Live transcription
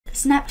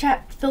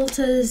Snapchat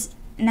filters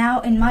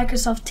now in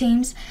Microsoft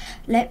Teams.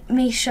 Let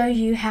me show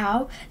you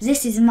how.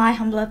 This is my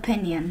humble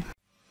opinion.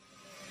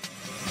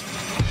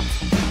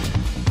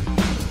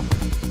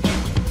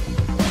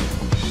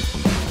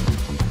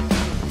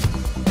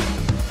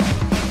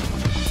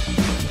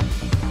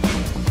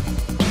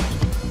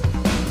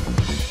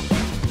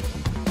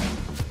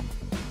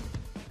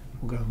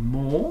 We'll go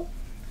more,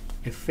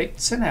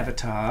 effects and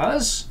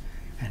avatars,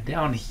 and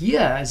down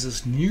here is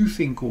this new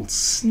thing called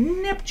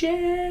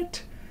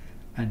Snapchat.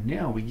 And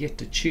now we get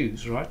to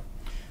choose, right?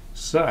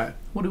 So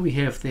what do we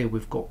have there?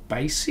 We've got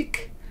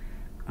basic,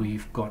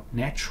 we've got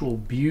natural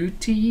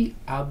beauty,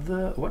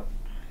 other, what?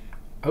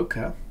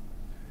 Okay.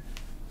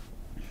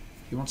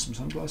 You want some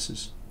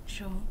sunglasses?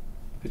 Sure.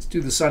 Let's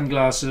do the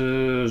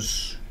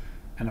sunglasses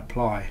and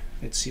apply.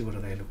 Let's see what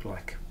do they look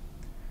like.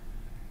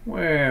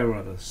 Where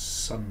are the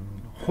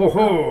sun? Ho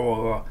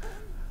ho!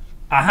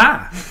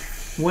 Aha!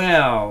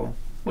 Well,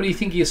 what do you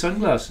think of your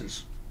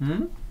sunglasses?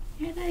 Hmm?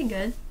 Yeah, they're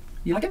good.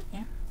 You like it?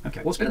 Yeah.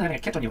 Okay, well, it's better than having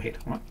a cat on your head,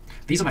 all right?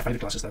 These are my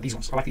favourite glasses, though. These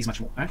ones. I like these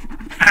much more. Eh?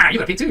 Ha! You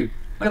got a pair too.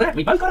 Look at that.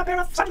 We both got a pair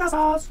of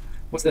sunglasses.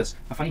 What's this?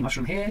 A funny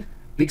mushroom head.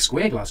 Big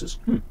square glasses.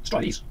 Let's try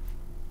these.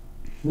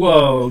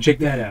 Whoa, check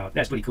that out.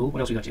 That's pretty cool.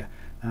 What else we got here?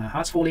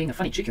 Hearts falling. A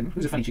funny chicken.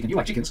 Who's a funny chicken? You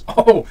like chickens?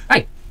 Oh,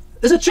 hey!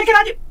 There's a chicken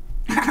on you!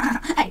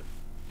 Hey!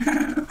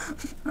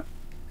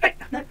 Hey!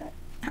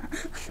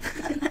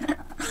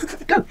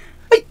 Go!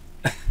 Hey!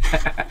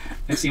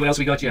 Let's see what else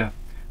we got here.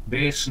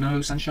 Bear,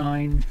 snow,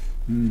 sunshine.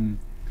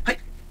 Hey!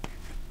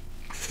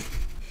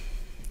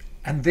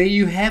 And there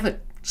you have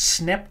it.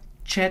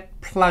 Snapchat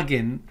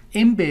plugin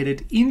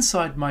embedded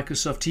inside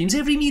Microsoft Teams.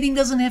 Every meeting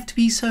doesn't have to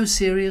be so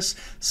serious.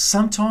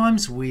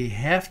 Sometimes we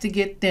have to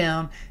get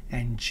down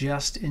and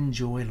just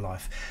enjoy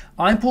life.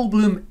 I'm Paul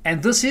Bloom,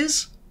 and this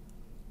is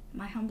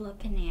My humble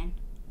opinion.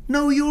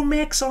 No, you're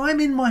Max.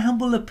 I'm in my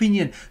humble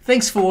opinion.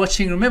 Thanks for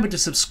watching. Remember to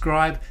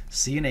subscribe.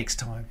 See you next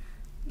time.